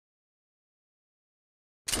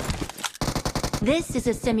This is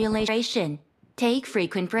a simulation. Take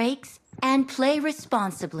frequent breaks and play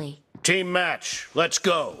responsibly. Team match, let's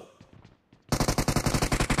go.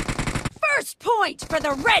 First point for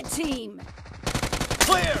the red team!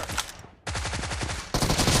 Clear!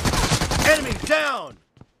 Enemy down!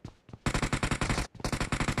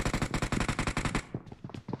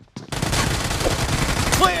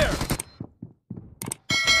 Clear!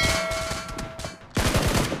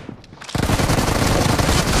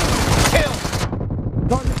 Kill!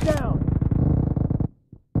 Target down!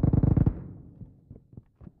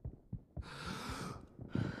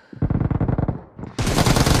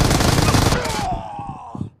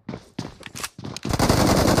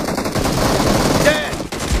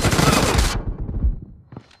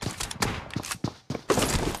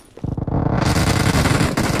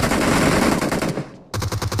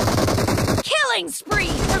 Killing spree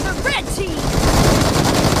for the red team!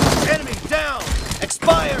 Enemy down!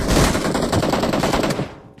 Expired!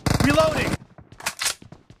 Reloading!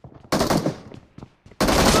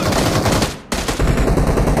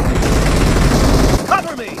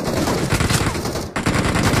 Cover me!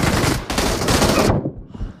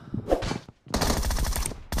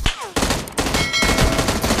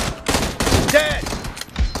 Dead!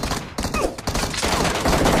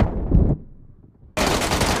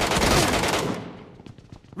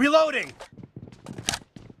 Reloading!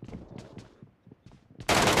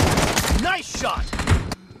 Nice shot!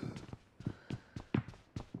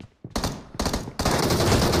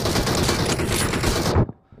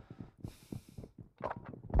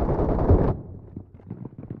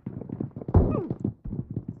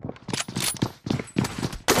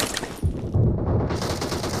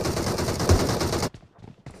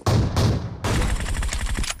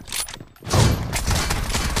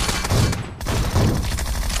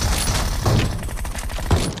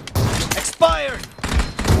 Expired!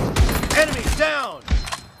 Enemy down!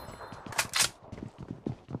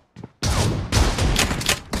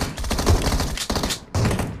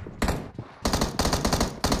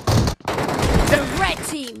 The red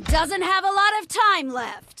team doesn't have a lot of time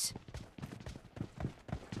left.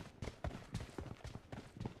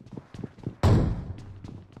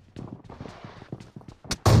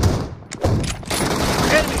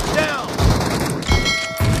 Enemy down!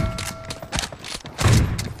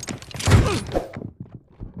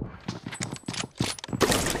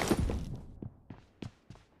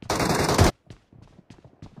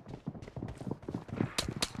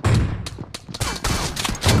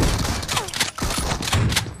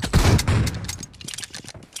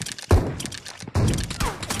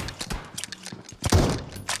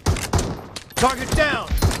 Target down!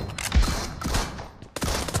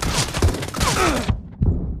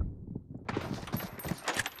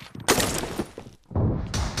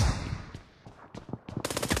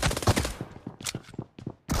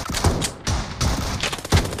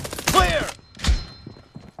 Clear!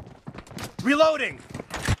 Reloading!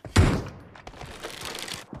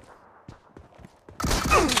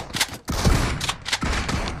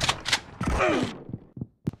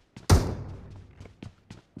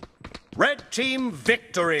 Red team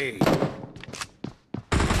victory!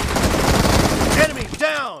 Enemy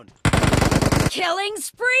down! Killing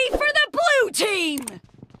spree for the blue team!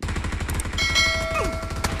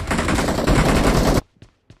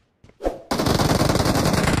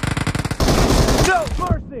 No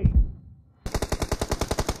mercy!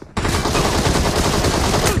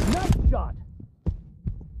 Nice shot!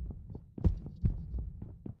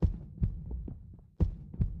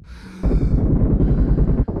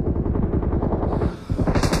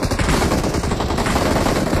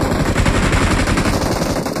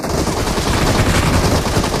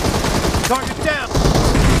 Target down!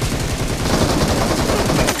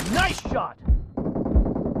 Nice shot!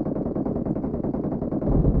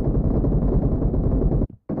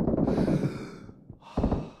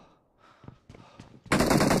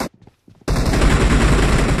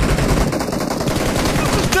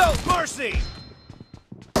 No mercy!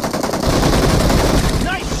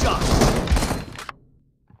 Nice shot!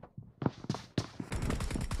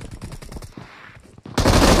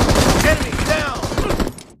 Enemy down!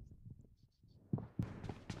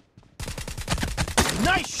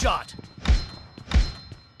 Nice shot!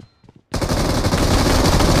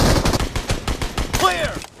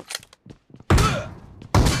 Clear!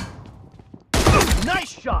 Nice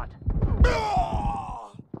shot!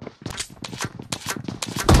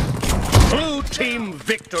 Blue team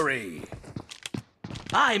victory!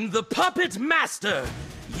 I'm the puppet master!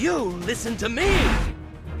 You listen to me!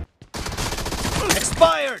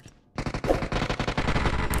 Expired!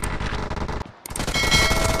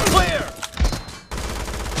 Clear!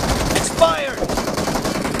 Expired!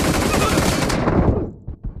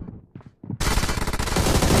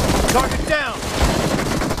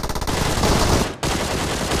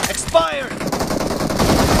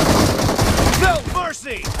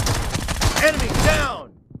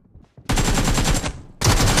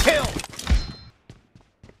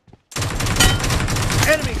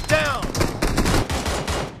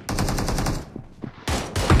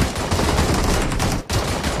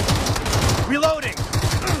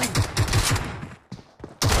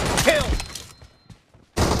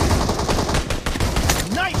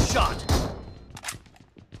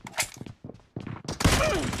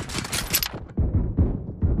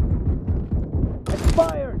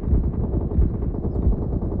 Expired!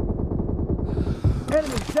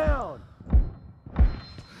 Enemy down!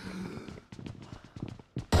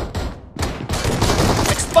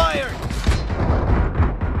 Expired!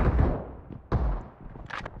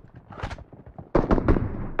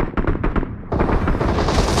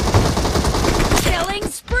 Killing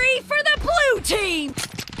spree for the blue team!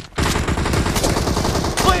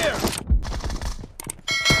 Clear!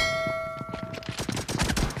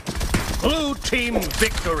 Blue team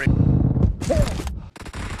victory!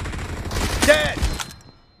 Dead!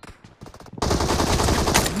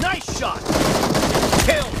 Nice shot!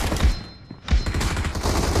 Kill!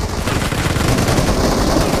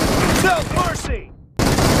 No mercy!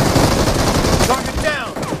 Target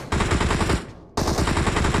down!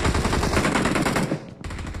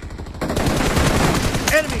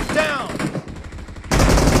 Enemy down!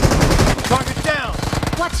 Target down!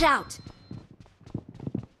 Watch out!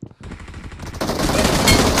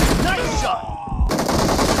 Nice shot!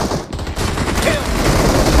 Kill!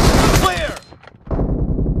 Clear!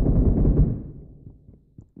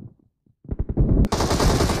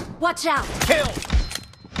 Watch out! Kill!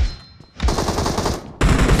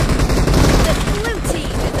 The blue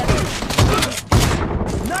team is a...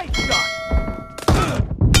 Nice shot!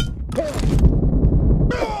 Kill!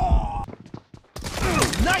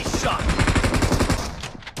 Nice shot!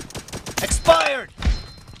 Expired!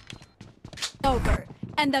 over.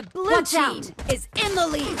 And the blue Watch team out. is in the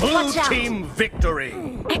lead. Blue Watch out. team victory!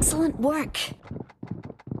 Excellent work.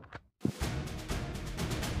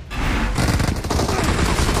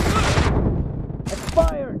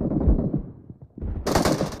 Expired!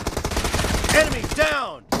 Enemy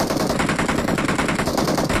down!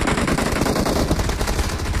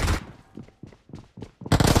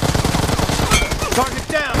 Target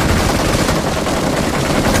down!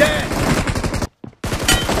 Dead!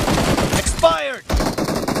 Expired!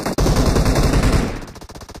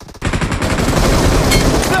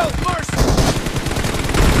 No mercy!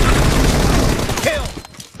 Kill!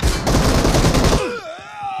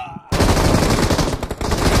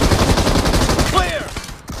 Clear!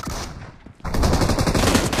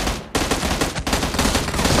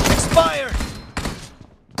 Expired!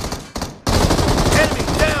 Enemy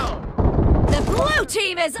down! The blue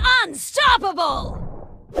team is unstoppable.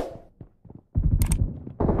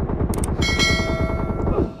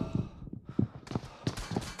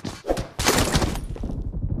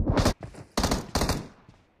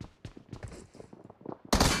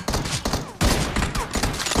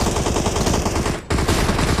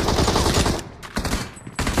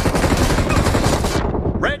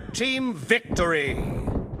 Red team victory!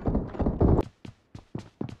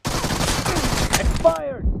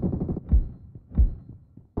 Expired!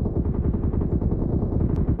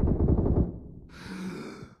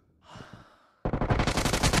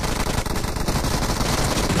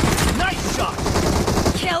 Nice shot!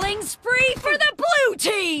 Killing spree for the blue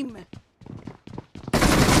team.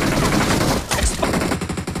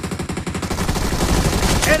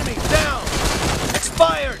 Enemy down!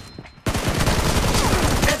 Expired!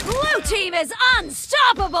 The blue team is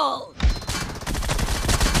unstoppable.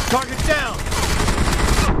 Target down!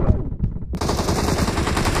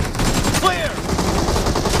 Clear!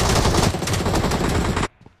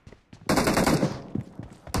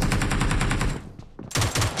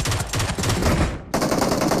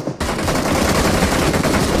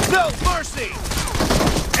 No mercy!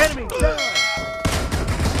 Enemy down!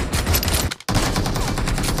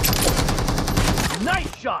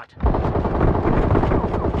 Nice shot!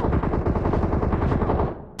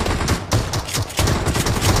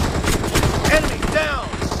 Enemy down!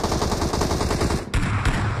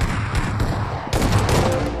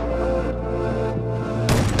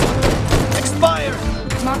 Expired!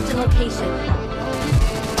 Marked a location.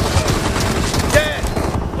 Dead!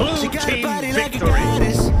 Blue She got a team body like a victory!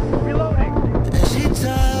 goddess.